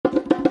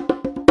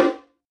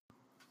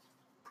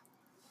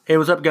Hey,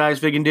 what's up, guys?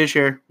 Fig and Dish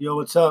here. Yo,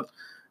 what's up?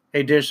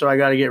 Hey, Dish, so I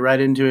got to get right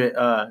into it.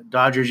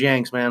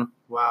 Dodgers-Yanks, man.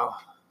 Wow.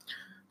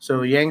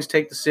 So Yanks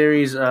take the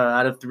series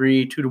out of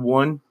 3,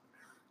 2-1,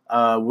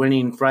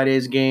 winning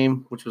Friday's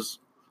game, which was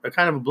a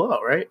kind of a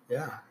blowout, right?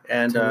 Yeah.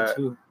 And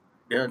 10-2.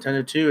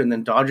 10-2, and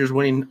then Dodgers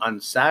winning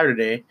on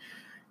Saturday,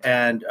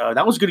 and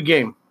that was a good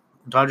game.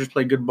 Dodgers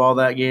played good ball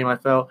that game, I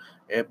felt.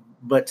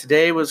 But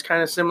today was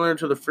kind of similar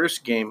to the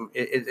first game.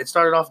 It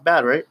started off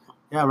bad, right?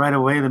 Yeah, right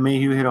away, the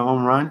Mayhew hit a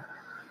home run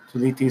to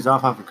lead things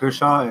off of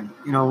Kershaw.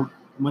 And,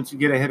 once you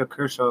get a hit of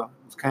Kershaw,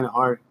 it's kind of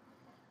hard.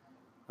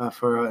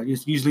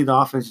 Usually the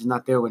offense is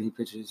not there when he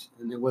pitches,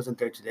 and it wasn't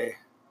there today.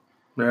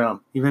 Yeah.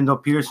 Even though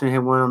Peterson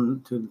had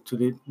one to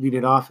lead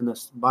it off in the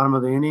bottom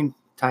of the inning,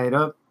 tie it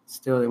up,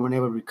 still they weren't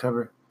able to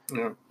recover.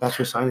 Yeah. That's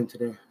for signing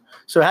today.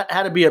 So it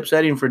had to be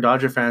upsetting for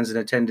Dodger fans in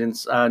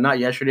attendance. Not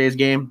yesterday's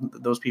game.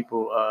 Those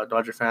people,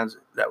 Dodger fans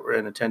that were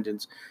in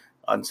attendance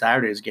on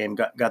Saturday's game,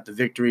 got the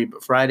victory.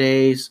 But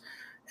Fridays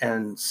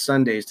and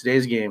Sundays,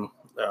 today's game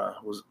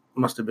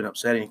must have been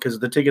upsetting because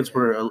the tickets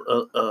were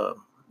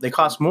they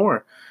cost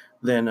more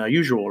than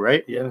usual,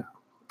 right? Yeah.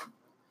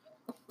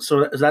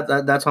 So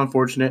that's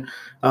unfortunate.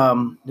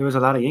 There was a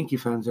lot of Yankee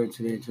fans there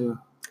today too.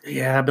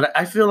 Yeah, but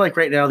I feel like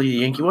right now the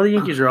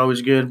Yankees are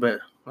always good, but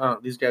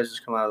these guys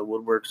just come out of the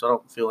woodwork, so I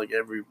don't feel like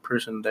every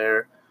person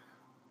there.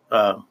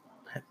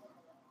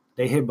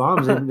 They hit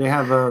bombs, and they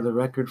have the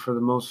record for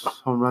the most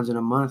home runs in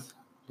a month.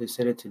 They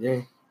said it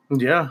today.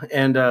 Yeah,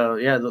 and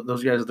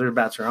those guys, their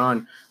bats are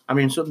on. I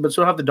mean, so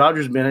have the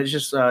Dodgers been. It's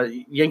just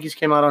Yankees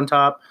came out on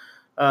top.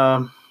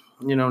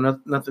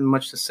 Nothing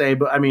much to say.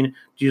 But I mean,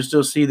 do you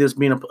still see this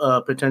being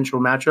a potential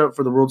matchup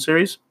for the World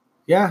Series?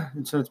 Yeah,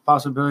 it's a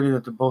possibility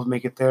that they both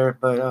make it there.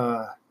 But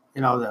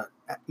the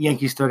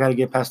Yankees still got to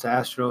get past the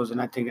Astros,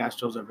 and I think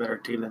Astros are a better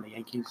team than the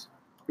Yankees.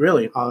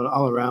 Really?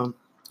 All around.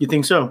 You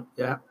think so?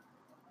 Yeah.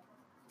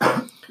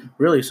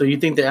 Really? So you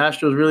think the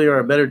Astros really are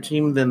a better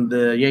team than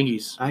the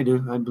Yankees? I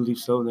do. I believe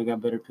so. They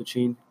got better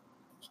pitching,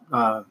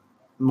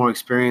 more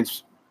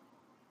experience.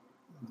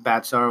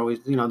 Bats are always,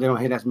 they don't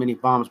hit as many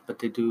bombs, but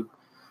they do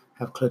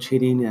have clutch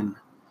hitting. And,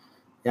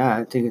 yeah,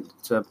 I think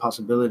it's a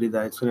possibility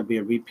that it's going to be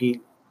a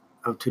repeat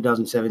of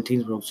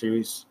 2017's World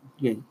Series,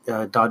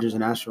 Dodgers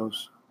and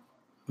Astros.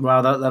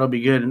 Wow, that'll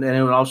be good. And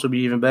it would also be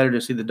even better to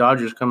see the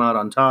Dodgers come out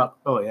on top.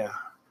 Oh, yeah.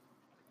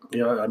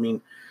 I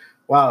mean,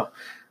 wow.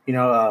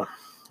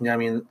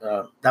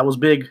 That was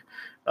big.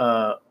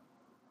 It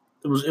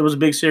was a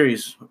big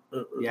series.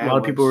 A lot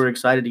of people were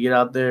excited to get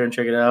out there and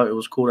check it out. It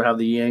was cool to have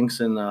the Yanks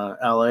in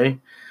L.A.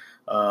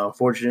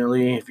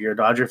 Fortunately, if you're a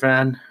Dodger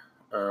fan,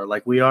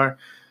 like we are,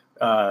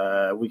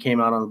 we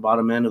came out on the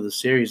bottom end of the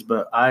series.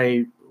 But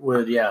I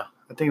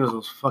think it was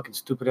those fucking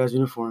stupid-ass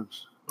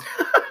uniforms.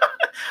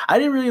 I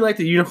didn't really like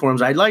the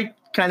uniforms. I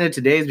liked kind of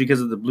today's because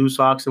of the blue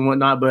socks and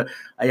whatnot. But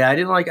I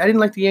didn't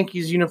like the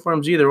Yankees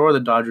uniforms either, or the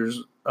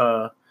Dodgers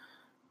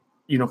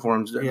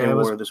uniforms that they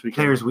wore this weekend.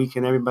 Players'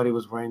 weekend, everybody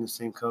was wearing the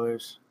same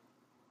colors.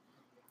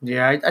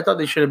 Yeah, I thought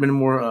they should have been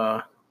more,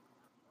 I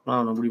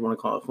don't know, what do you want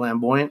to call it,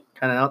 flamboyant,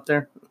 kind of out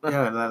there.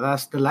 Yeah,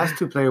 the last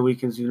two player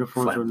weekends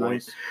uniforms were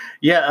nice.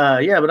 Yeah,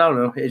 but I don't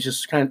know. It's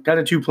just kind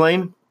of too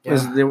plain. Yeah.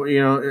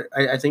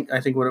 I think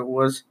what it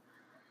was.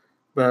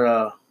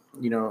 But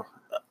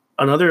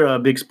another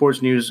big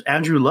sports news: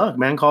 Andrew Luck,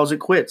 man, calls it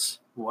quits.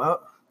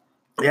 What?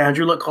 Yeah,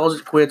 Andrew Luck calls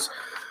it quits.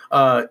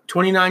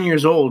 29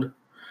 years old.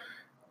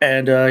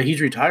 And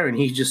he's retiring.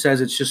 He just says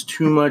it's just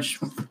too much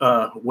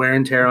wear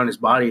and tear on his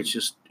body. It's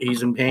just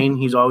he's in pain.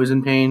 He's always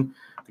in pain.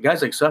 The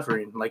guy's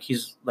suffering.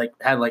 He's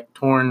had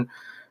torn,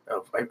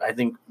 I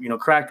think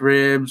cracked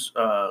ribs.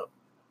 I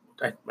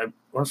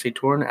want to say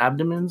torn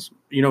abdomens.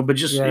 But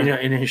just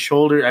in his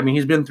shoulder. I mean,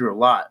 he's been through a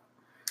lot.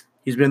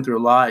 His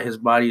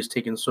body has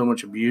taken so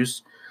much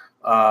abuse.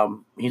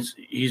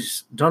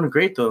 He's done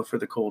great though for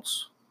the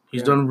Colts.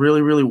 He's done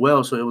really, really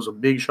well. So it was a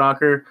big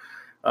shocker.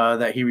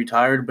 That he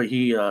retired, but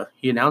he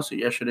announced it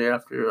yesterday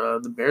after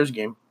the Bears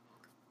game.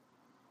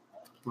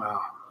 Wow.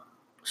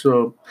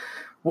 So,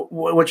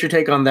 what's your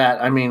take on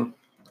that? I mean,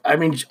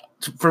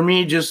 for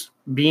me, just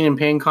being in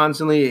pain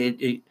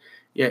constantly,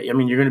 you're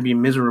going to be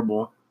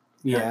miserable.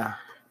 Yeah.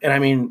 And I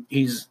mean,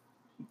 he's,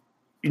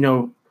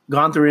 gone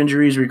through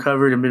injuries,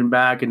 recovered, and been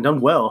back and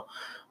done well.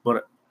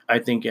 But I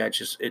think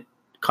it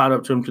caught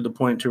up to him to the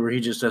point to where he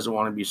just doesn't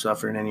want to be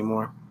suffering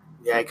anymore.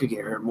 Yeah, he could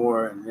get hurt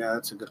more, and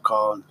that's a good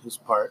call on his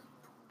part.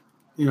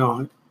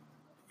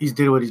 He's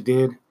did what he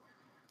did. He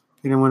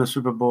didn't win a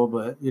Super Bowl,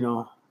 but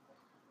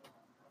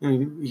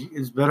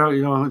it's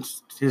better.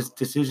 It's his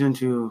decision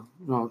to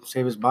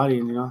save his body,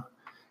 and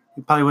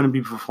he probably wouldn't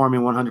be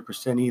performing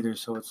 100% either.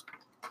 So I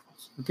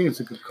think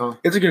it's a good call.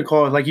 It's a good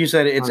call, like you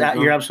said.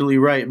 You're absolutely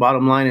right.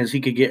 Bottom line is he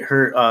could get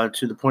hurt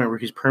to the point where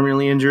he's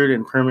permanently injured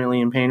and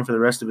permanently in pain for the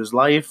rest of his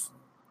life,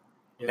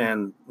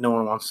 and no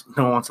one wants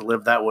to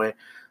live that way.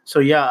 So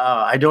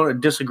I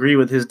don't disagree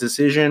with his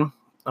decision.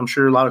 I'm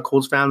sure a lot of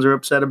Colts fans are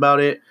upset about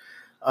it.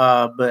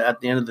 But at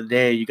the end of the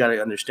day, you got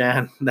to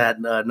understand that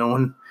no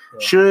one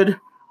should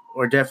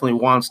or definitely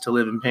wants to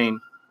live in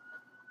pain.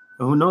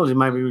 Who knows? He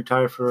might be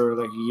retired for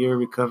like a year,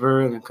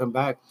 recover, and then come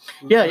back.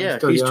 Yeah.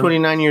 He's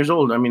 29 years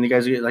old. I mean, the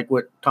guy's like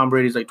what Tom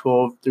Brady's like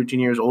 12,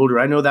 13 years older.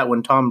 I know that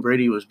when Tom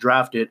Brady was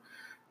drafted,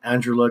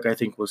 Andrew Luck, I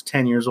think, was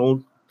 10 years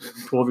old,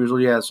 12 years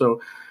old. Yeah.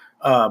 So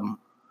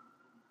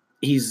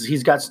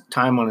he's got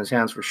time on his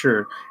hands for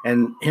sure.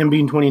 And him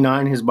being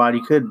 29, his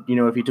body could,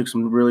 if he took a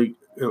really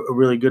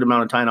good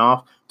amount of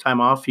time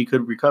off, he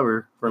could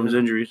recover from his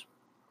injuries.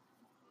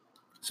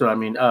 So, I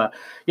mean,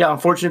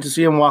 unfortunate to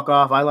see him walk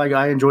off.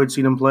 I enjoyed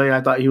seeing him play.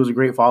 I thought he was a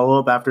great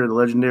follow-up after the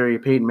legendary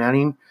Peyton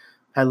Manning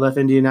had left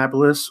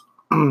Indianapolis.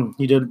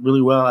 He did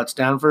really well at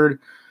Stanford.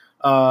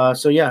 Kind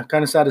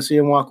of sad to see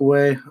him walk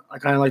away. I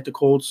kind of like the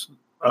Colts.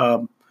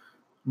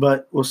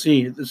 But we'll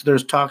see.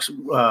 There's talks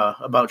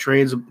about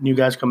trades of new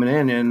guys coming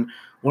in, and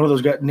one of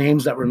those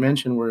names that were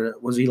mentioned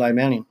was Eli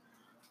Manning.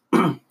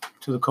 To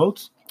the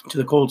Colts? To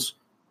the Colts.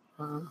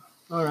 All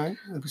right.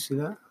 I can see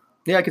that.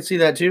 Yeah, I could see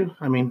that too.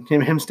 I mean,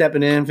 him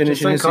stepping in,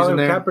 finishing his season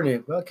there.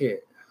 Kaepernick, fuck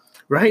it.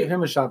 Right? Give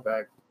him a shot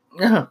back.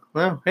 Yeah.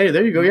 Well, hey,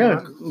 there you go.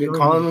 Yeah.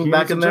 Calling him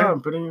back in there.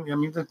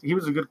 He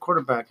was a good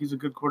quarterback. He's a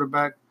good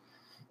quarterback.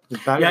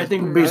 I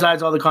think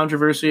besides all the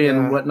controversy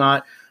and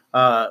whatnot,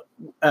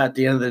 at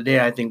the end of the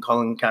day, I think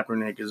Colin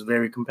Kaepernick is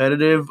very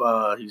competitive.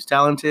 He's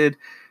talented,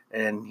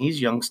 and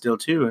he's young still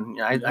too.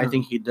 And I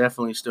think he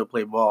definitely still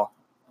play ball.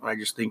 I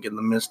just think in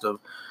the midst of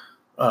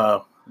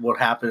what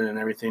happened and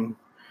everything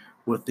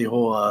with the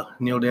whole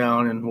kneel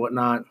down and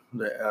whatnot,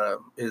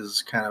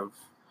 is kind of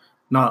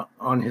not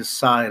on his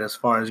side as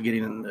far as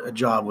getting a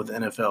job with the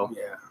NFL.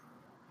 Yeah.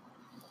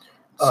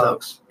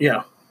 Sucks.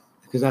 Yeah.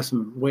 Because that's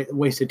some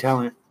wasted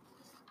talent.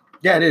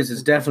 Yeah, it is.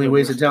 It's definitely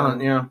wasted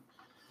talent. Yeah.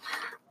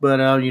 But,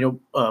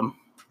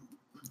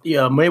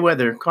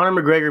 Mayweather,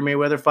 Conor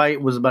McGregor-Mayweather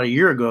fight was about a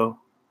year ago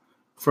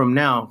from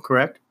now,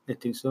 correct? I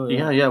think so,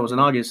 yeah. Yeah, it was in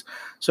August.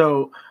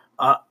 So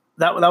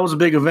that was a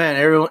big event.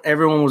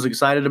 Everyone was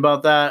excited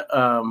about that.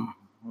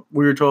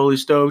 We were totally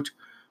stoked.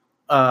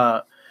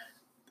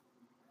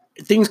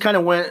 Things kind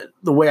of went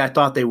the way I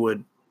thought they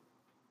would.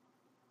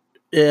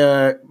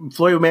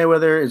 Floyd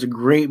Mayweather is a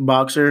great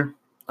boxer,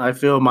 I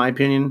feel, in my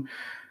opinion.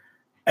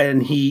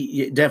 And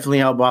he definitely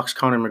outboxed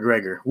Conor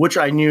McGregor, which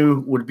I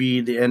knew would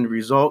be the end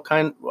result.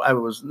 I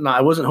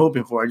wasn't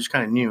hoping for. I just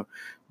kind of knew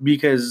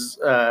because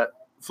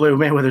Floyd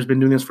Mayweather's been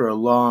doing this for a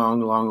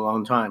long, long,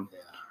 long time. Yeah.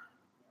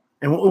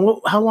 And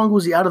how long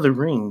was he out of the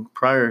ring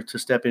prior to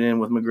stepping in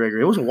with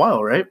McGregor? It was a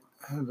while, right?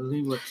 I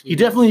believe he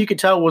definitely, you could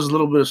tell, was a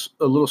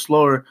little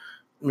slower.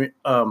 I think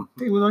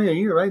it was only a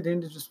year, right?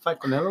 Didn't he just fight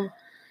Canelo?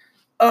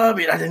 I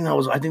think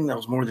that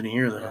was more than a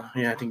year, though.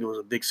 Yeah, I think it was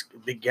a big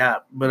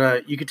gap.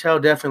 But you could tell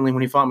definitely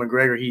when he fought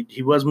McGregor,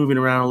 he was moving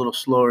around a little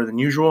slower than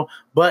usual.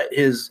 But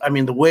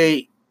the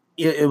way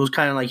it was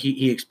kind of like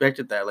he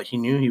expected that. Like he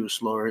knew he was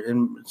slower,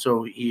 and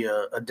so he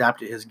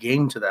adapted his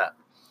game to that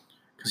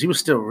because he was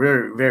still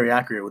very, very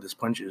accurate with his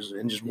punches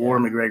and just wore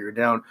McGregor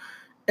down.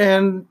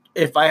 And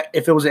if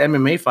it was an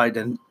MMA fight,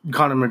 then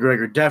Conor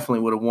McGregor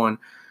definitely would have won.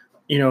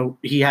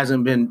 He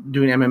hasn't been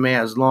doing MMA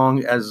as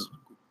long as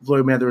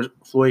Floyd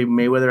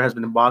Mayweather has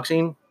been in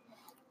boxing,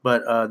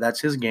 but that's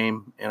his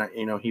game, and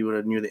he would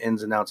have knew the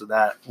ins and outs of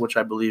that, which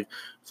I believe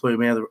Floyd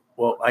Mayweather.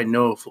 Well, I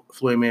know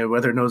Floyd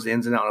Mayweather knows the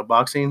ins and outs of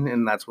boxing,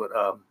 and that's what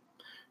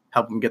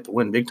helped him get the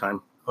win big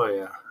time. Oh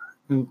yeah,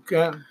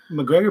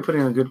 McGregor put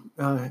in a good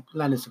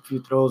landed a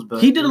few throws,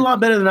 but he did a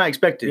lot better than I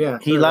expected. Yeah,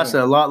 he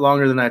lasted a lot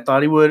longer than I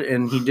thought he would,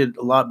 and he did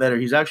a lot better.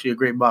 He's actually a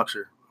great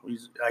boxer.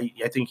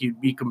 I think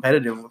he'd be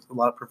competitive with a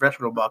lot of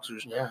professional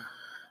boxers. Yeah.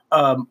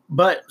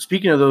 But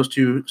speaking of those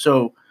two,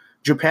 so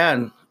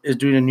Japan is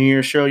doing a New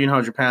Year's show. You know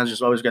how Japan's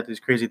just always got these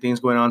crazy things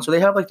going on. So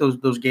they have like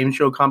those game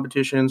show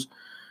competitions,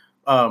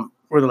 where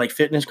they're like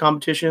fitness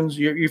competitions.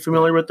 You're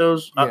familiar with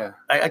those? Yeah.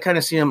 I kind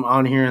of see them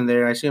on here and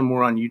there. I see them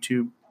more on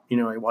YouTube.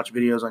 I watch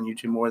videos on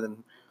YouTube more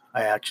than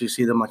I actually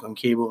see them like on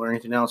cable or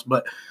anything else.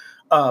 But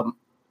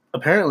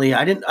apparently,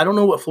 I don't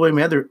know what Floyd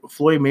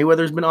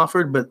Mayweather's been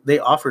offered, but they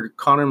offered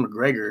Conor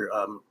McGregor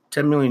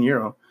 10 million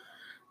euro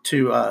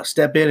to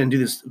step in and do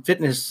this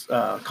fitness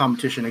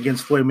competition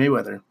against Floyd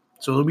Mayweather.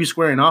 So they'll be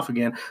squaring off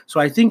again. So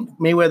I think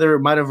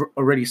Mayweather might have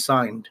already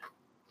signed.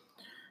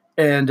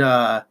 And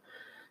now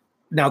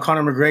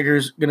Conor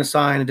McGregor's going to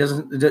sign.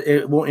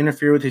 It won't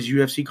interfere with his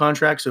UFC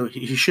contract, so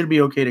he should be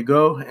okay to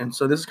go. And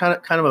so this is kind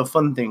of a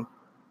fun thing.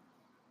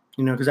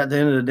 Because at the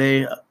end of the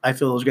day, I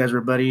feel those guys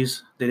were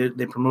buddies.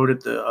 They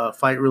promoted the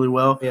fight really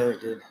well. Yeah, they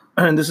did.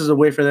 And this is a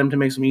way for them to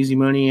make some easy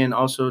money and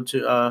also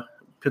to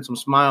put some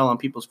smile on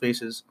people's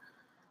faces.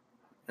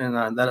 And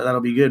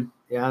that'll be good.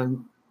 Yeah,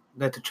 and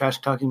let the trash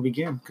talking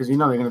begin because they're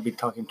going to be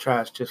talking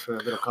trash just for a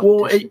little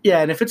competition.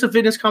 Well, and if it's a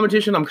fitness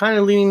competition, I'm kind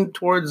of leaning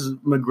towards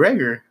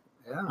McGregor,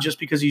 just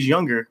because he's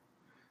younger.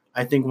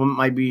 I think one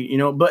might be,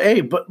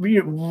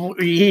 McGregor,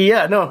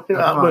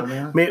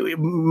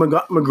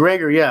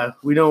 yeah,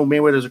 we know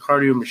Mayweather's a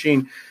cardio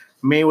machine.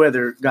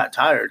 Mayweather got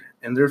tired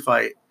in their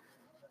fight,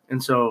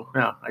 and so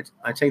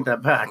I take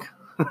that back.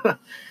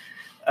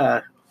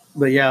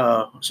 There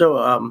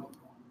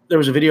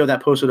was a video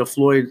that posted of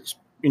Floyd.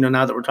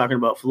 Now that we're talking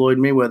about Floyd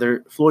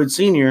Mayweather, Floyd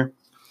Sr.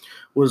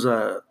 was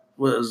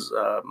was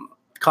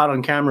caught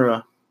on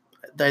camera.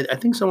 I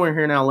think somewhere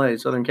here in LA,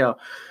 Southern Cal.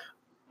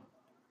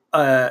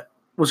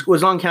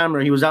 Was on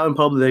camera. He was out in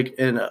public,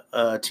 and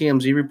a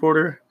TMZ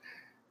reporter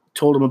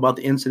told him about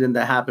the incident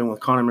that happened with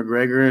Conor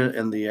McGregor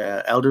and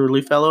the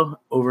elderly fellow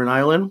over in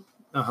Ireland.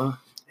 Uh-huh.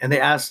 And they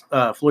asked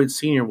Floyd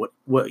Sr.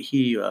 what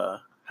he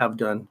have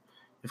done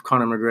if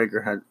Conor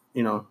McGregor had,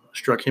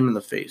 struck him in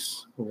the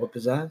face. We'll whoop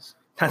his ass?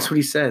 That's what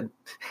he said.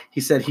 He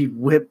said he'd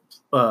whip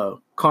Conor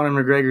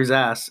McGregor's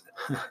ass.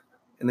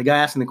 And the guy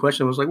asking the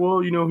question was like, well,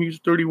 he's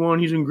 31.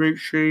 He's in great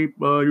shape.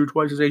 You're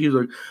twice his age. He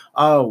was like,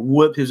 I'll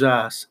whip his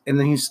ass. And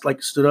then he's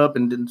like stood up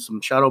and did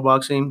some shadow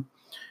boxing.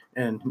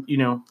 And,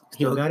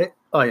 Still got it?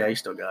 Oh, yeah, he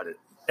still got it.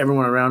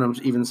 Everyone around him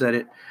even said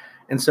it.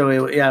 And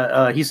so,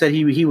 he said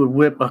he would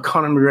whip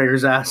Conor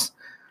McGregor's ass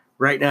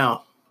right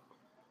now.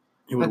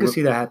 I could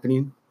see that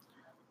happening.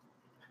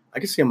 I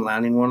could see him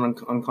landing one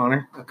on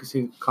Conor. I could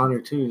see Conor,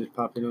 too, just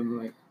popping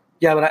him like.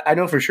 Yeah, but I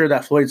know for sure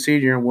that Floyd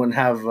Sr. wouldn't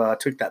have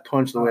took that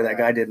punch the way that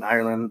guy did in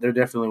Ireland. There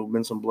definitely would have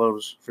been some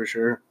blows for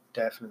sure.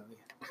 Definitely.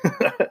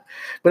 But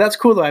that's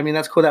cool, though. I mean,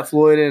 that's cool that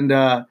Floyd and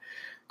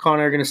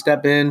Conor are going to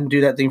step in,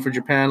 do that thing for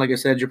Japan. Like I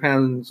said,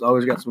 Japan's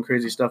always got some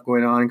crazy stuff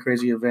going on,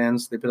 crazy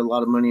events. They put a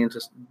lot of money into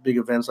big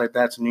events like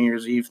that. It's a New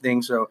Year's Eve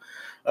thing. So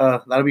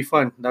that'll be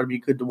fun. That'll be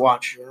good to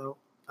watch. Yeah,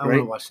 I want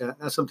to watch that.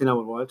 That's something I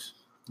would watch.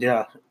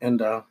 Yeah. And,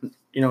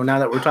 now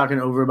that we're talking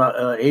over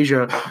about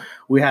Asia,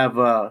 we have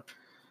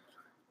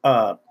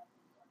what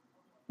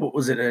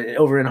was it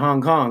over in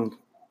Hong Kong?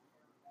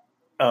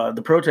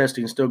 The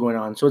protesting is still going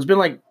on. So it's been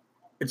like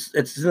it's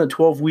in the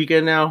 12th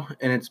weekend now,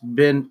 and it's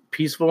been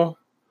peaceful.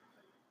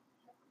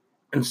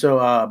 And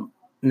so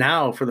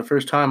now, for the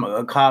first time,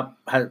 a cop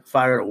had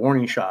fired a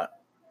warning shot.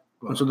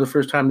 Wow. And so this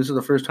is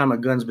the first time a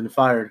gun's been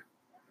fired.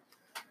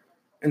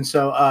 And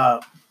so I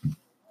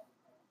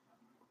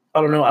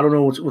don't know. I don't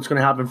know what's going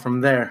to happen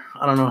from there.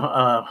 I don't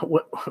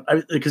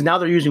know because now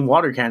they're using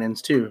water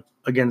cannons too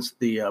against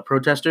the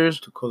protesters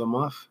to cool them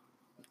off.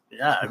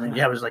 Yeah, I mean,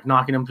 it was like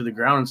knocking them to the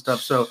ground and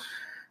stuff. So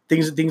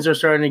things are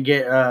starting to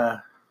get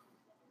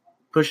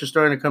push is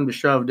starting to come to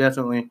shove.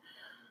 Definitely.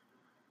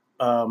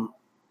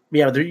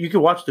 You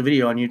could watch the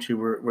video on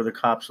YouTube where the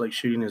cops like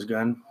shooting his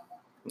gun,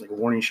 like a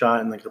warning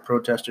shot, and like the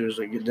protesters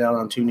like get down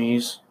on two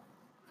knees.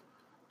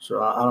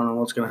 So I don't know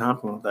what's going to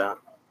happen with that.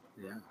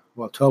 Yeah.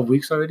 Well, 12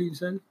 weeks already, you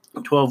said?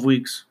 12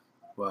 weeks.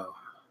 Wow.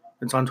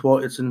 It's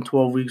in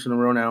 12 weeks in a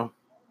row now.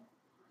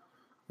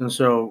 And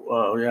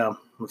so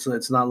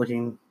it's not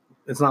looking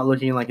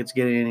like it's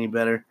getting any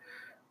better.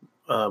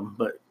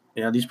 But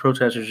these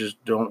protesters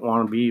just don't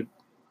want to be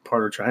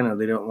part of China.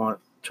 They don't want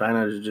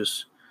China to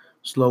just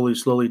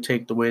slowly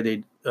take the way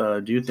they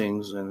do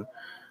things and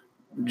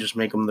just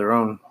make them their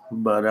own.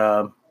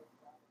 But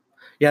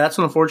that's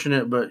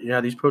unfortunate. But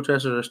these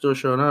protesters are still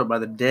showing up by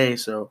the day.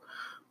 So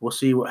we'll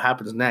see what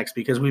happens next,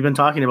 because we've been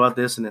talking about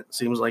this, and it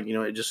seems like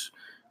it just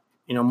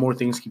more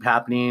things keep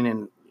happening,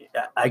 and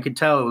I could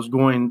tell it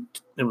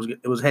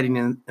was heading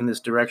in this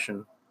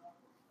direction.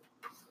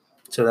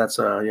 So that's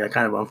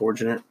kind of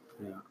unfortunate.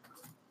 Yeah.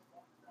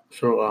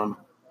 So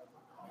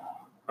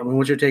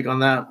what's your take on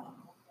that?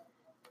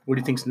 What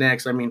do you think's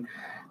next? I mean,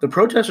 the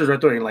protesters are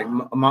throwing like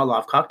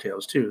Molotov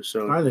cocktails too.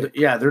 So are they?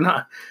 They're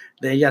not.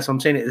 Yes, I'm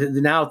saying it,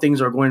 now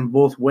things are going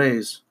both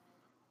ways.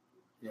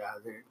 Yeah,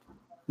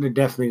 they're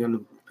definitely going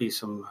to be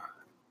some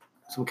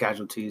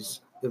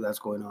casualties if that's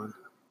going on.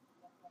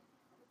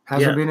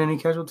 Has there been any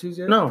casualties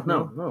yet? No.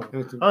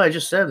 Oh, I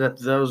just said that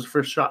was the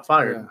first shot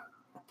fired.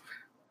 Yeah.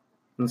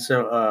 And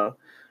so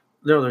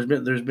no,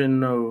 there's been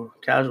no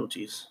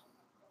casualties.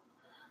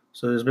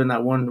 So there's been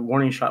that one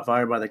warning shot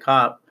fired by the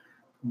cop,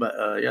 but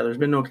there's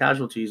been no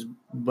casualties.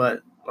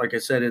 But like I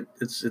said,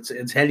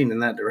 it's heading in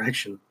that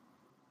direction.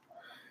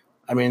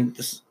 I mean,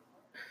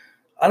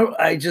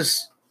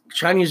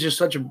 China is just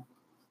such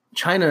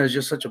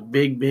a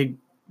big,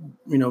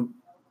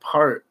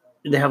 part.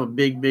 They have a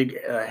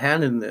big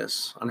hand in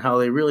this on how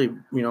they really,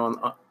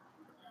 want to,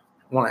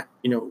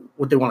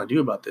 what they want to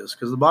do about this.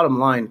 Because the bottom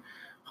line,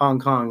 Hong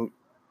Kong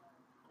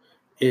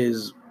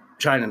is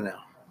China now.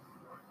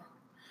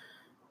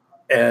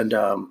 And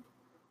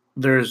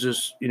there's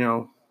this,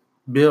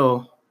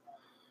 bill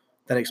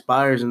that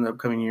expires in the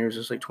upcoming years.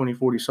 It's like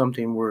 2040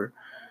 something, where,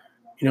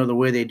 the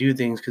way they do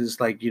things, because it's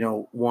like,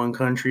 one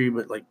country,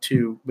 but like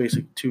two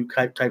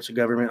types of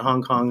government.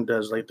 Hong Kong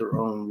does like their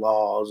own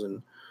laws,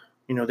 and,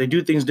 they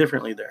do things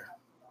differently there.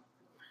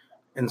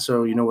 And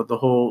so, with the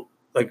whole,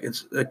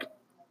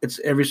 it's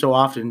every so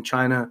often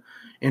China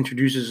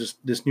introduces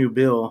this new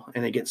bill,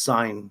 and it gets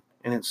signed,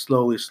 and it's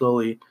slowly,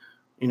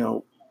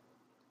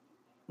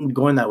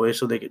 going that way,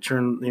 so they could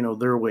turn,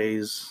 their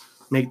ways,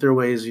 make their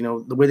ways,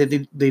 the way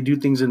that they do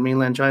things in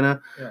mainland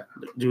China,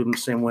 do them the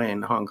same way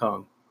in Hong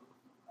Kong.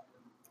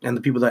 And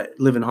the people that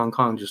live in Hong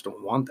Kong just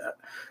don't want that.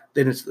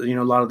 Then it's, a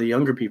lot of the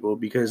younger people,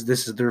 because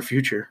this is their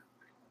future.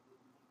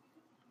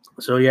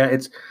 So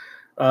it's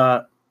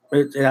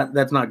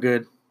that's not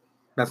good.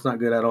 That's not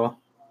good at all.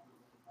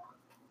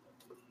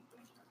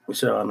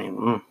 So I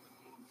mean,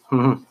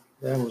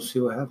 we'll see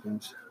what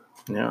happens.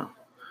 Yeah.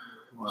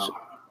 Wow.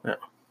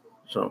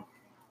 So,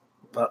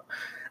 but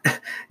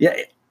yeah,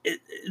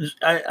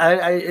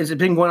 it's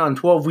been going on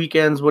 12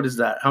 weekends. What is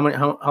that? How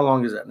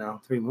long is that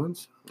now? 3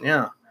 months.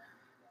 Yeah,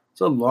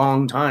 it's a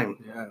long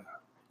time. Yeah.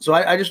 So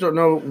I just don't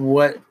know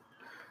what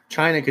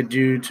China could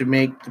do to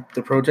make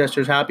the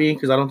protesters happy,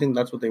 because I don't think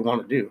that's what they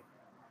want to do.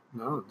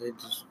 No, they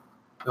just.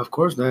 Of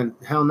course, then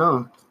hell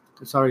no.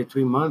 It's already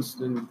 3 months,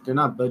 and they're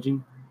not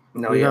budging.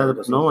 No, yeah, it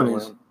doesn't no look one that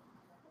is. way.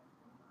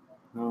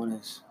 No one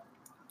is.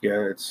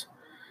 Yeah, it's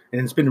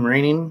been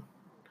raining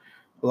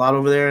a lot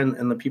over there,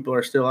 and the people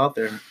are still out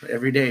there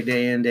every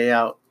day in, day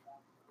out.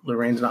 The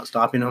rain's not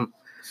stopping them.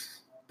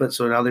 But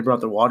so now they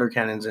brought the water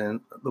cannons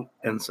in,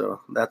 and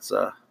so that's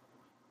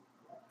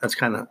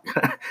kind of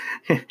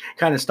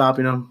kind of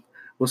stopping them.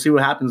 We'll see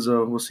what happens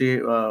though. We'll see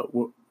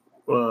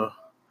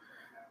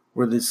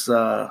where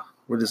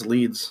this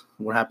leads.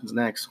 What happens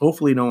next?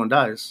 Hopefully, no one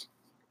dies.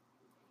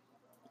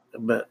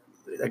 But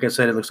like I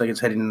said, it looks like it's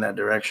heading in that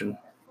direction.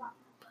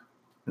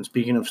 And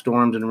speaking of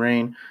storms and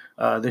rain,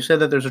 they said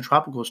that there's a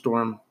tropical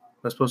storm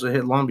that's supposed to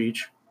hit Long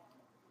Beach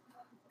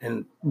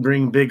and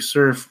bring big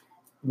surf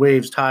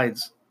waves,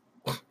 tides.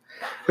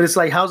 But it's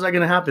like, how's that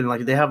going to happen?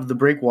 Like, they have the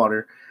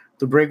breakwater.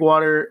 The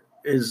breakwater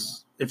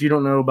is, if you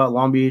don't know about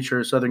Long Beach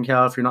or Southern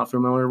Cal, if you're not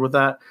familiar with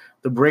that,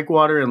 the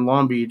breakwater in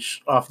Long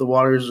Beach, off the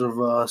waters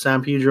of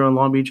San Pedro and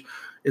Long Beach,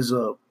 is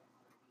a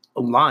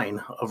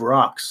line of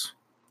rocks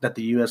that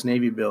the U.S.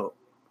 Navy built.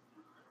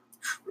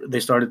 They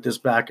started this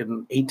back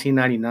in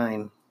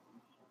 1899.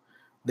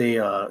 They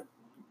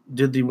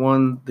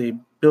they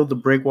built the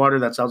breakwater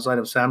that's outside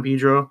of San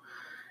Pedro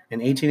in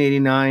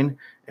 1889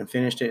 and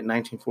finished it in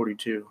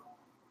 1942.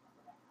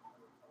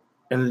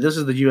 And this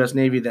is the U.S.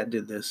 Navy that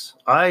did this.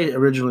 I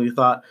originally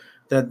thought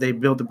that they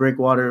built the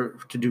breakwater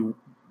to do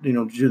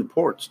the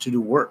ports, to do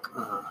work,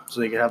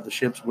 so they could have the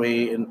ships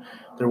wait and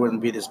there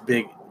wouldn't be this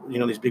big,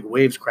 these big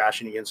waves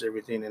crashing against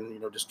everything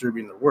and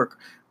disturbing the work.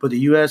 But the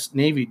U.S.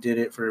 Navy did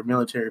it for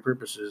military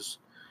purposes.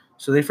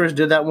 So they first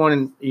did that one,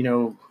 and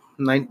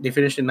they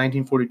finished in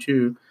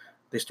 1942.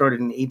 They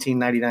started in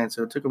 1899,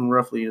 so it took them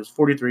roughly, it was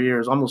 43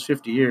 years, almost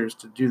 50 years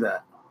to do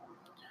that.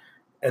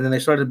 And then they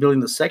started building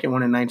the second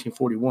one in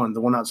 1941,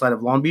 the one outside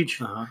of Long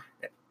Beach. Uh-huh.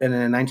 And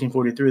then in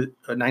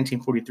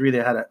 1943, they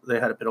had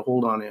a bit of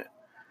hold on it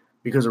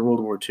because of World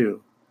War II.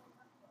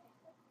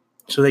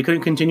 So they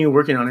couldn't continue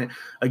working on it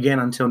again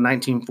until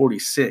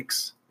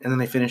 1946, and then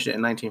they finished it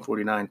in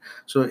 1949.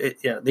 So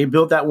they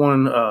built that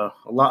one a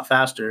lot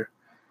faster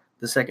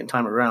the second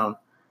time around.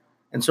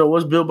 And so it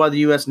was built by the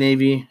U.S.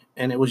 Navy,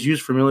 and it was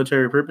used for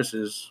military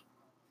purposes.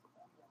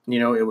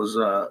 It was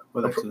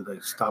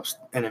like stops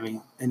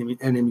enemy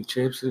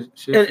ships.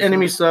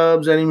 Enemy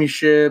subs, enemy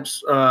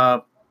ships.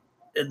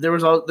 There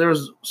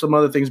was some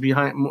other things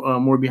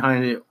more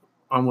behind it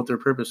on what their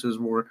purposes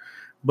were,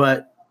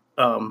 but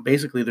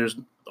basically there's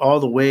all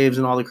the waves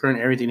and all the current,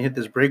 everything hit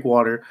this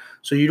breakwater,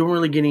 so you don't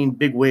really get any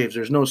big waves.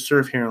 There's no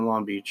surf here in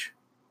Long Beach,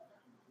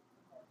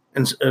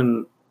 and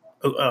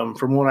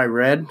from what I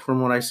read,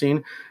 from what I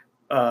seen,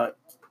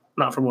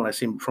 not from what I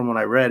seen, from what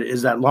I read,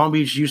 is that Long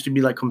Beach used to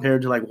be like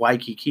compared to like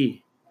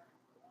Waikiki,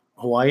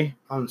 Hawaii,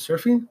 on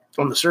surfing.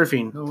 On the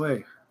surfing, no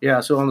way. Yeah,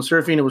 so on the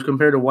surfing, it was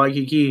compared to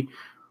Waikiki,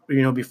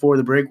 before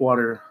the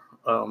breakwater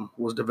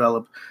was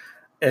developed.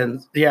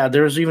 And yeah,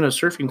 there was even a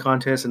surfing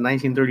contest in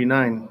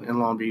 1939 in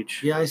Long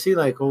Beach. Yeah, I see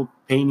like old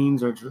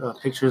paintings or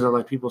pictures of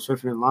like people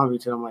surfing in Long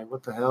Beach, and I'm like,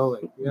 what the hell?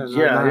 Like,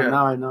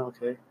 now I know.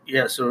 Okay.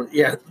 Yeah,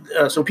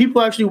 so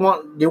people actually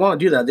want to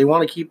do that. They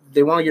want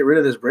to get rid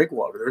of this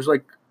breakwater. There's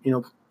like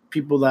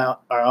people that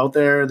are out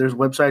there. There's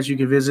websites you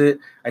can visit.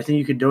 I think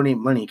you could donate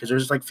money, because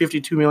there's like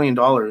 $52 million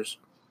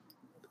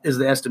is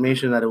the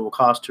estimation that it will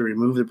cost to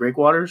remove the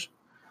breakwaters.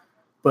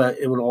 But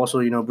it would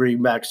also,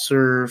 bring back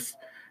surf,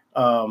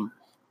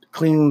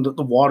 clean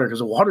the water, because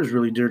the water is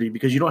really dirty,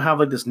 because you don't have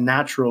like this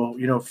natural,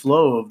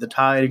 flow of the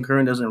tide and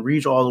current doesn't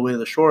reach all the way to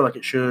the shore like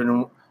it should,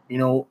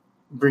 and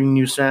bring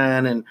new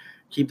sand and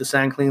keep the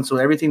sand clean. So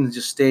everything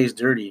just stays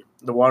dirty.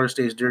 The water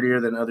stays dirtier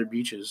than other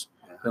beaches,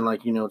 and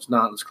it's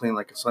not as clean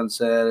like a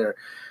Sunset or,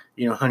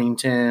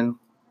 Huntington.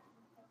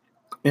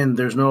 And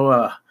there's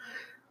no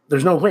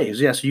waves.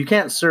 Yeah, so you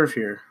can't surf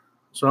here.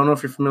 So I don't know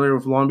if you're familiar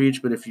with Long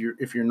Beach, but if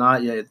you're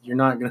not yet, you're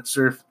not going to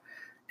surf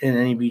in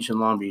any beach in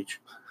Long Beach.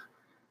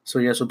 So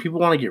yeah, so people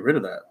want to get rid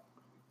of that.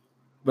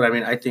 But I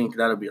mean, I think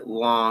that'll be a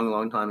long,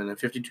 long time. And then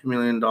 $52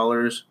 million,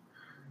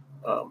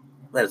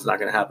 that's not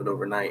going to happen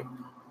overnight.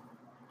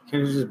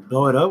 Can you just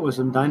blow it up with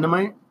some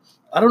dynamite?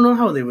 I don't know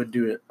how they would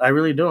do it. I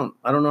really don't.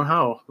 I don't know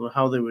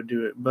how they would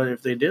do it. But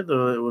if they did,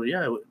 though, it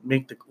would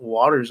make the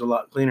waters a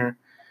lot cleaner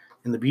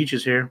in the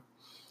beaches here.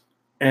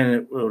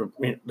 And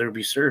there would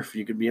be surf.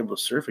 You could be able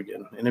to surf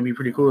again. And it'd be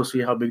pretty cool to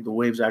see how big the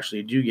waves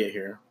actually do get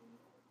here.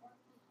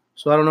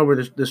 So I don't know where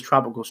this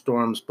tropical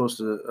storm is supposed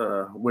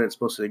to, when it's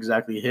supposed to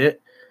exactly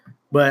hit.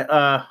 But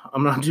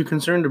I'm not too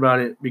concerned about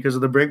it because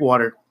of the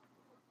breakwater.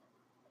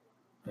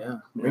 Yeah,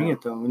 bring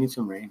it, though. We need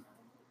some rain.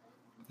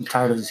 I'm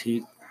tired of this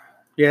heat.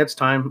 Yeah, it's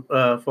time.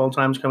 Fall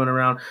time's coming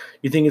around.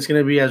 You think it's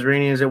going to be as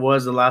rainy as it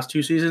was the last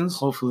two seasons?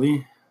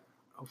 Hopefully.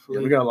 Yeah,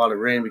 we got a lot of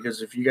rain,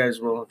 because if you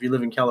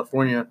live in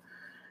California,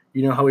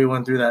 You know how we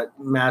went through that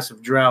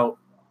massive drought.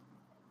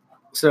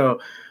 So,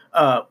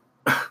 uh,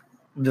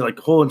 the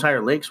whole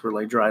entire lakes were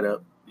like dried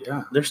up.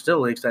 Yeah. There's still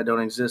lakes that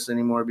don't exist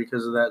anymore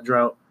because of that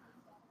drought.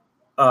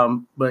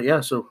 But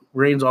yeah, so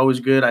rain's always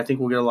good. I think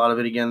we'll get a lot of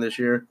it again this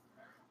year,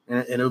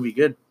 and it'll be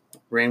good.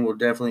 Rain will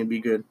definitely be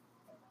good.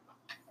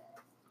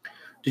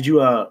 Did you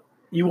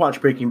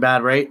watch Breaking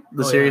Bad, right?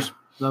 The series? Yeah.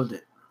 Loved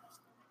it.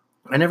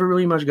 I never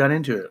really much got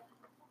into it,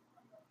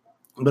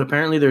 but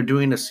apparently they're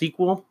doing a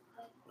sequel,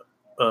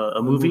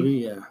 a movie,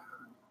 Yeah.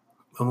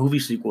 a movie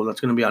sequel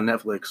that's going to be on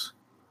Netflix.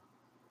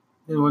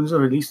 When's the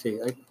release date?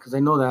 Because I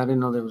know that. I didn't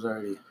know that was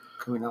already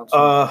coming out.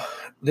 Soon.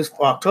 This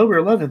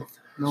October 11th.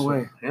 No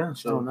way. Yeah,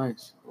 so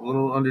nice. A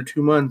little under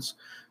 2 months.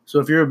 So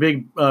if you're a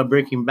big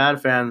Breaking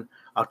Bad fan,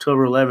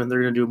 October 11th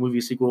they're going to do a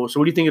movie sequel. So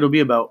what do you think it'll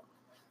be about?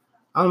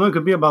 I don't know. It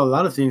could be about a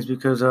lot of things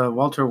because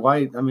Walter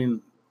White. I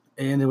mean,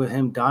 it ended with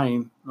him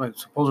dying, like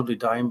supposedly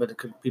dying, but it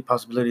could be a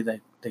possibility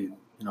that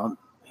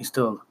he's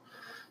still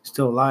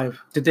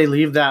alive. Did they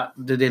leave that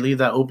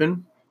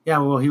open? Yeah.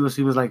 Well, he was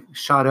like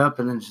shot up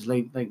and then just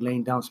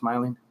laying down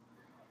smiling,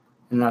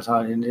 and that's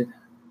how it ended.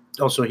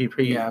 Also, he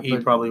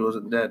probably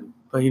wasn't dead.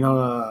 But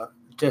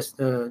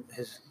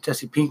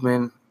Jesse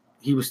Pinkman,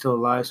 he was still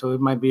alive, so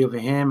it might be of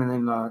him,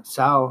 and then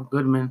Sal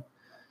Goodman,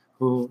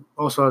 who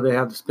also they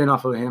have the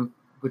spinoff of him,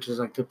 which is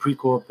like the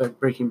prequel of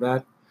Breaking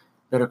Bad,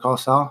 Better Call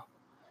Saul,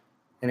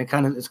 and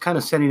it's kind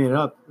of setting it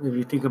up. If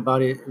you think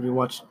about it, if you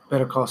watch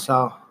Better Call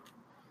Saul,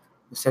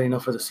 it's setting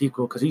up for the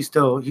sequel because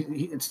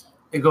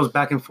it goes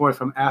back and forth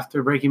from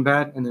after Breaking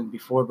Bad and then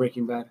before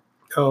Breaking Bad.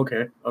 Oh,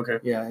 okay.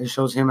 Yeah, it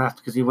shows him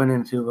after because he went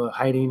into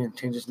hiding and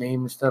changed his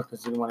name and stuff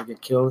because he didn't want to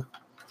get killed.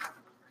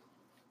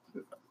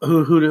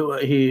 Who do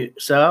he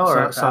Sal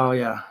or Sal?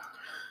 Yeah.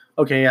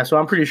 Okay, yeah. So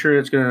I'm pretty sure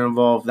it's going to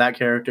involve that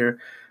character,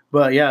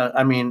 but yeah,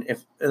 I mean,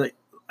 if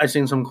I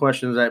seen some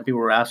questions that people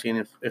were asking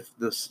if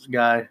this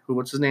guy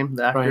what's his name,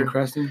 the actor, Bryan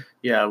Cranston,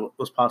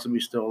 was possibly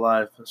still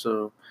alive.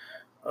 So,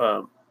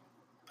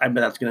 I bet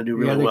that's going to do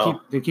really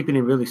well. They're keeping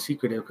it really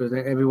secretive because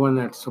everyone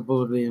that's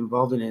supposedly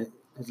involved in it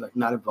is like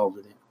not involved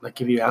in it.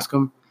 Like if you ask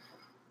him,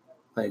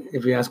 like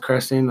if you ask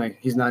Cranston, like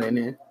he's not in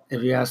it.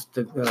 If you ask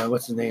the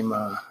what's his name,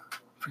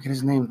 forget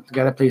his name, the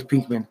guy that plays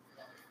Pinkman.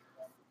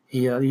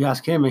 You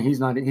ask him and he's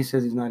not. He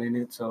says he's not in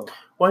it. So,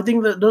 well, I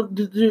think that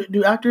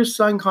do actors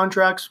sign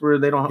contracts where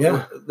they don't?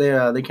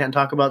 Yeah. They can't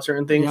talk about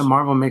certain things. Yeah,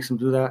 Marvel makes them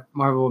do that.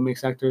 Marvel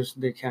makes actors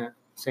they can't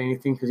say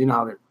anything because you know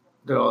how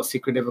they're all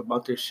secretive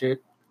about their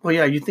shit. Well,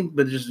 yeah, you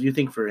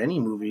think for any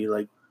movie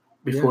like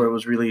before it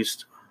was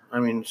released, I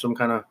mean, some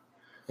kind of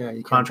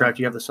contract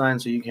you have to sign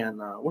so you can.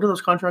 What are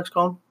those contracts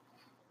called?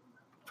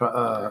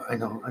 I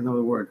know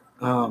the word.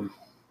 Where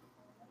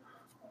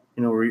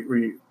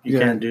you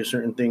can't do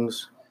certain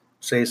things,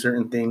 say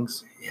certain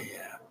things.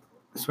 Yeah.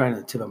 It's right on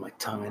the tip of my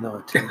tongue. I know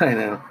it too. I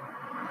know.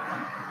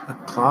 A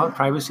clause,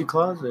 privacy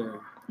clause,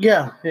 or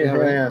yeah,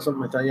 something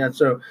like that. Yeah,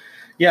 so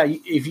yeah,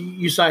 if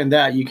you sign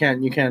that, you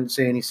can't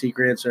say any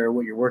secrets or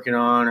what you're working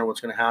on or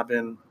what's going to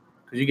happen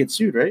because you get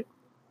sued, right?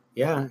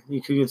 Yeah,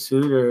 you could get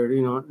sued, or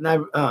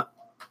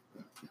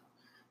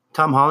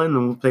Tom Holland,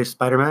 who plays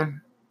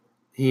Spider-Man,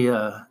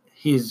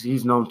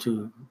 he's known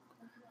to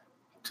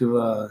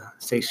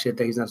say shit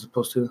that he's not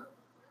supposed to.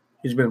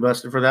 He's been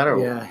busted for that, or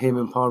yeah, him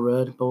and Paul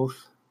Rudd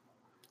both.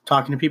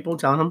 Talking to people,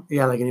 telling them?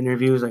 Yeah, like in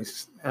interviews, like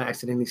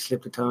accidentally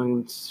slipped the tongue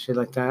and shit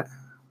like that.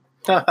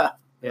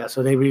 Yeah,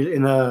 so they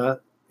they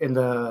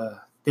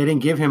didn't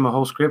give him a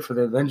whole script for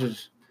the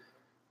Avengers,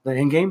 the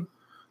Endgame.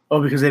 Oh,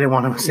 because they didn't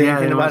want him to say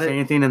anything about it? Say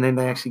anything, and then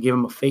they actually gave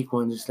him a fake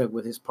one just like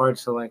with his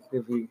parts. So like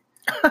if he,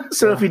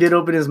 if he did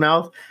open his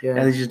mouth,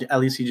 at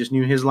least he just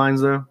knew his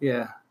lines though.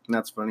 Yeah,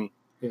 that's funny.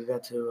 Did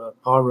that to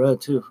Paul Rudd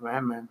too from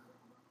Ant-Man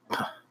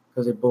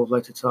because they both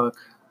like to talk.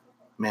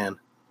 Man.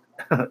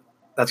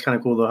 That's kind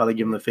of cool, though, how they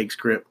give him the fake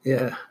script.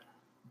 Yeah.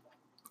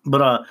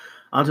 But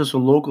onto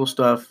some local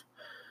stuff.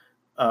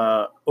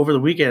 Over the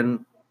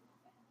weekend,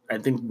 I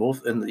think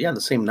the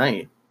same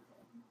night,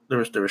 there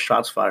were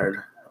shots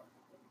fired.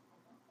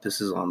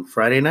 This is on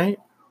Friday night?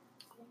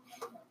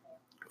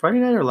 Friday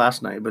night or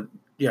last night? But,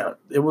 yeah,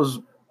 it was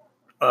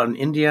on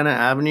Indiana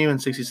Avenue and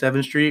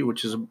 67th Street,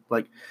 which is,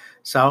 like,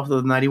 south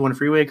of the 91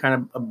 freeway,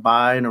 kind of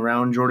by and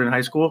around Jordan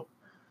High School.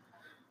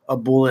 A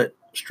bullet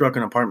struck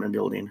an apartment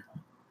building.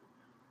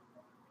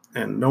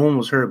 And no one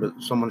was hurt, but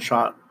someone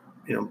shot,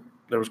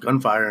 there was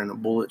gunfire and a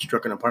bullet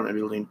struck an apartment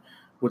building,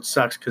 which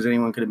sucks because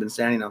anyone could have been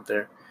standing out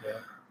there. Yeah.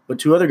 But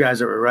two other guys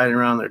that were riding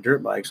around their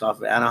dirt bikes off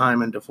of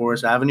Anaheim and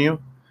DeForest Avenue,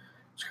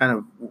 it's kind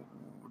of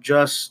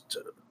just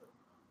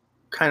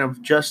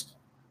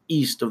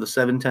east of the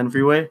 710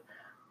 freeway,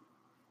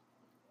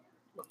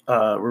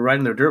 were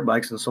riding their dirt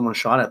bikes and someone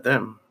shot at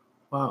them.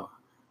 Wow.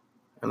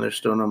 And there's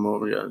still no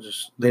more. Yeah,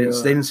 they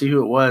didn't see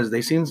who it was.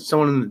 They seen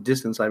someone in the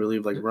distance, I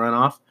believe, like run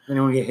off.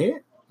 Anyone get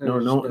hit? No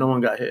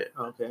one got hit.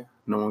 Okay.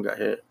 No one got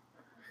hit.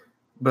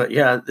 But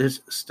yeah,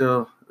 there's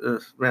still,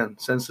 man,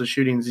 since the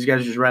shootings, these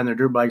guys are just riding their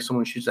dirt bikes,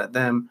 someone shoots at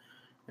them,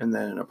 and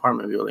then an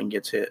apartment building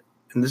gets hit.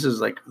 And this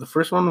is like, the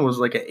first one was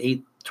like at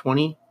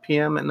 8:20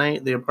 p.m. at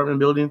night, the apartment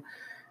building,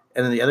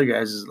 and then the other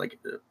guys is like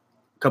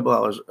couple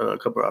hours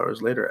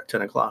later at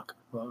 10:00.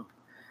 Wow.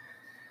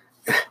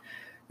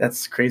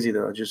 That's crazy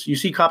though. Just you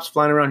see cops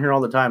flying around here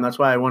all the time. That's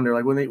why I wonder,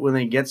 like when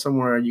they get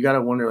somewhere, you got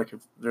to wonder like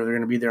if they're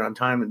going to be there on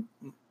time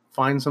and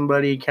find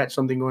somebody, catch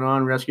something going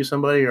on, rescue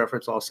somebody, or if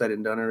it's all said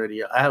and done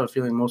already. I have a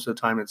feeling most of the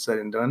time it's said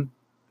and done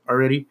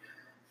already.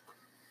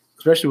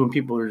 Especially when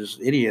people are just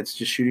idiots,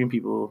 just shooting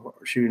people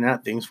or shooting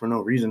at things for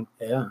no reason.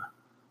 Yeah.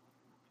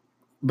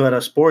 But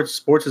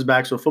sports is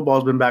back, so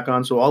football's been back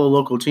on. So all the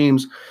local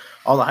teams,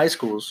 all the high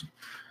schools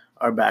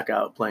are back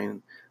out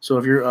playing. So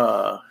if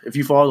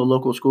you follow the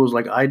local schools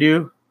like I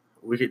do,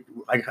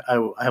 I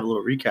have a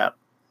little recap.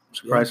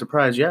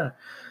 Surprise, yeah.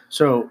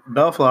 So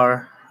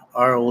Bellflower,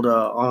 our old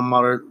alma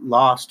mater,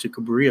 lost to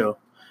Cabrillo.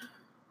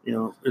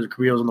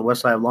 Cabrillo's on the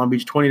west side of Long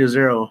Beach,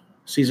 20-0,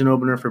 season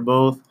opener for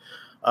both.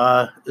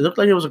 It looked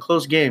like it was a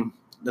close game.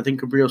 I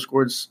think Cabrillo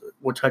scored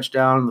one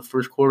touchdown in the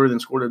first quarter, then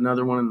scored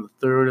another one in the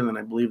third, and then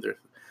I believe their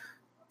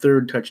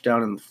third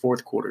touchdown in the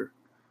fourth quarter.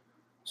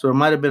 So it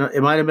might have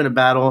been a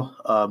battle.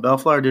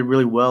 Bellflower did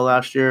really well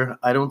last year.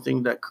 I don't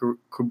think that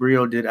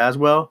Cabrillo did as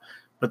well,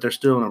 but they're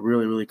still in a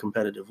really, really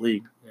competitive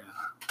league. Yeah.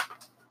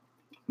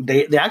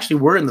 They actually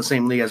were in the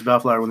same league as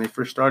Bellflower when they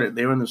first started.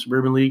 They were in the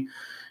Suburban League,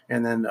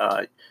 and then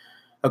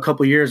a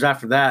couple years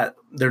after that,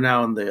 they're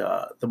now in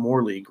the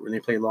Moore League, where they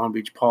play Long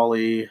Beach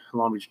Poly,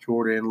 Long Beach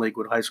Jordan,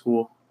 Lakewood High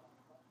School.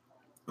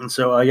 And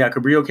so,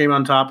 Cabrillo came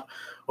on top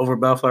over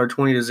Bellflower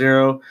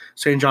 20-0.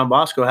 St. John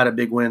Bosco had a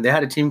big win. They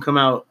had a team come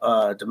out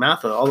to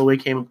Matha,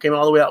 came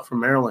all the way out from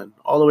Maryland,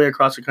 all the way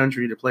across the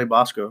country to play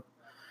Bosco.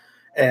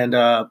 And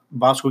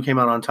Bosco came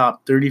out on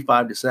top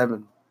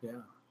 35-7. Yeah.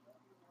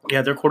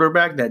 Yeah, their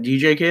quarterback, that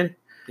DJ kid,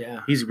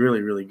 yeah, he's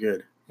really, really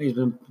good. He's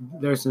been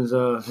there since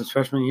his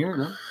freshman year,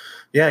 no?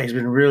 Yeah, he's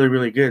been really,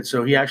 really good.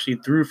 So he actually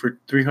threw for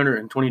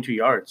 322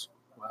 yards.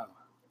 Wow.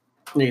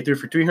 Yeah, he threw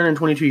for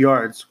 322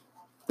 yards.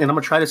 And I'm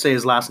going to try to say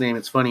his last name.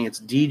 It's funny. It's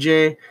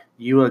DJ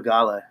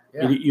Uagale.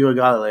 Yeah.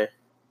 Uagale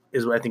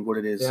is I think what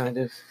it is. Yeah, it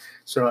is.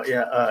 So,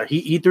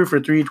 he threw for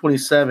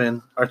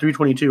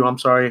 322,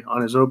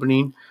 on his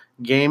opening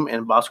game,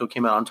 and Bosco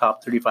came out on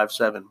top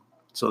 35-7.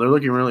 So they're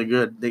looking really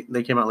good.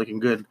 They came out looking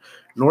good.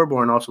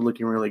 Norborn also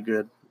looking really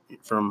good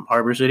from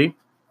Harbor City.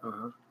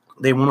 Uh-huh.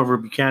 They won over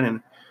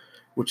Buchanan,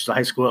 which is a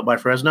high school up by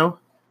Fresno,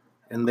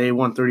 and they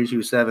won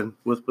 32-7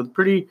 with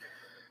pretty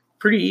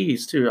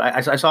ease too.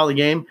 I saw the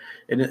game,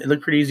 and it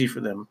looked pretty easy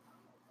for them.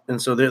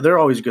 And so they're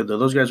always good though.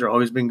 Those guys are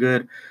always been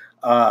good.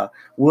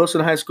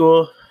 Wilson High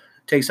School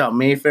takes out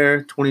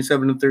Mayfair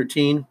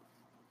 27-13.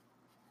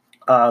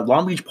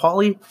 Long Beach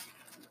Poly,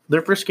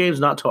 their first game is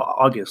not till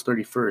August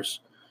 31st,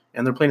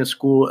 and they're playing a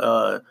school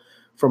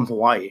from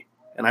Hawaii,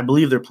 and I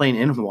believe they're playing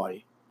in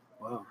Hawaii.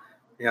 Wow.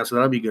 Yeah, so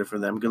that'll be good for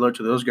them. Good luck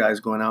to those guys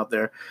going out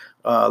there.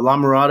 La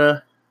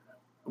Mirada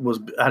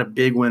had a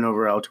big win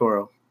over El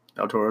Toro.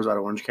 El Toro's out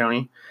of Orange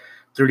County,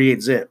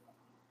 38-0.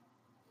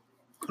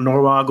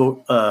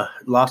 Norwalk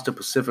lost to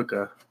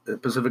Pacifica.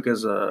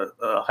 Pacifica's a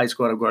high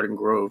school out of Garden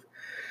Grove.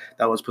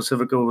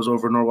 Pacifica was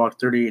over Norwalk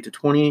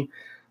 38-20.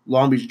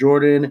 Long Beach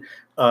Jordan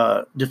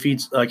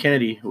defeats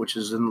Kennedy, which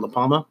is in La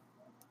Palma,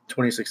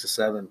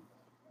 26-7.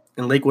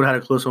 And Lakewood had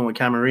a close one with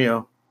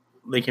Camarillo.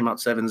 They came out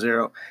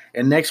 7-0.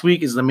 And next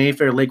week is the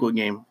Mayfair Lakewood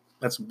game.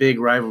 That's a big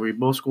rivalry.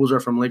 Both schools are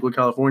from Lakewood,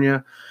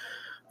 California.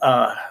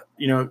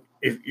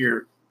 If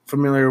you're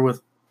familiar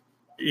with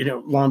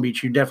Long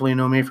Beach, you definitely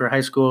know Mayfair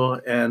High School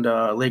and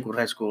Lakewood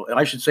High School.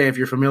 I should say if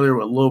you're familiar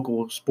with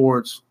local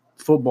sports,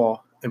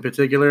 football in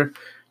particular,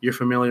 you're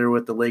familiar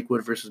with the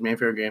Lakewood versus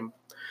Mayfair game.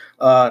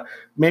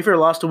 Mayfair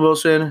lost to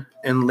Wilson,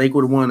 and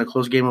Lakewood won a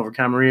close game over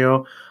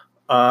Camarillo.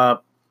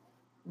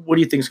 What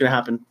do you think is going to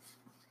happen?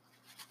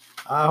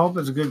 I hope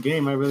it's a good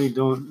game. I really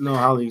don't know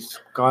how these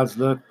gods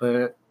look,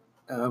 but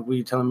were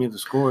you telling me the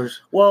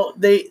scores? Well,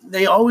 they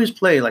always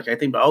play,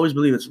 I always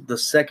believe it's the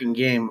second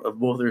game of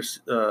both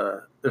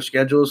their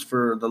schedules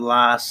for the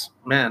last,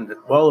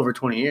 well over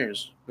 20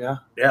 years. Yeah.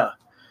 Yeah.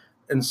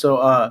 And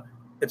so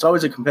it's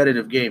always a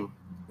competitive game.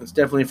 It's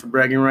definitely for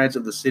bragging rights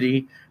of the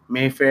city.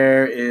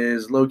 Mayfair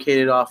is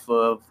located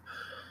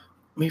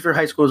Mayfair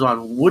High School is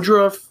on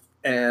Woodruff,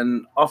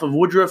 and off of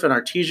Woodruff and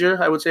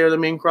Artesia, I would say, are the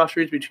main cross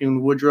streets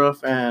between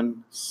Woodruff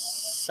and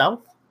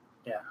South.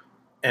 Yeah.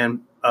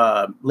 And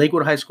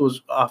Lakewood High School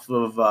is off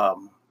of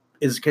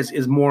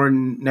is more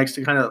next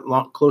to kind of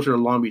closer to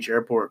Long Beach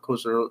Airport,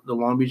 closer to the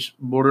Long Beach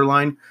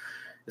borderline.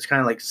 It's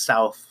kind of like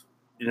south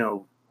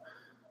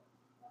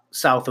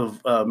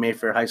of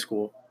Mayfair High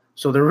School.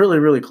 So they're really,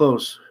 really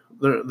close.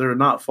 They're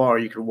not far.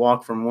 You could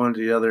walk from one to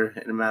the other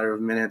in a matter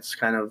of minutes,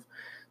 kind of.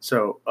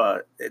 So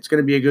it's going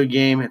to be a good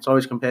game. It's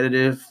always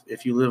competitive.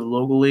 If you live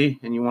locally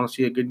and you want to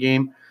see a good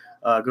game,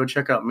 go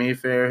check out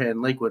Mayfair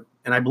and Lakewood.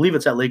 And I believe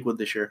it's at Lakewood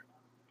this year.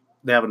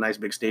 They have a nice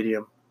big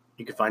stadium.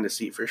 You can find a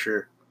seat for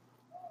sure.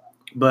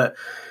 But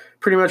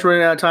pretty much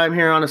running out of time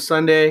here on a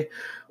Sunday.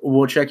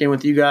 We'll check in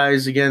with you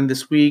guys again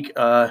this week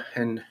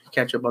and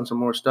catch up on some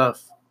more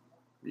stuff.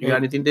 You got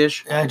anything,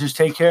 Dish? Yeah, just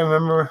take care.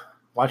 Remember,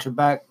 watch your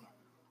back.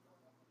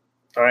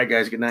 All right,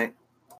 guys. Good night.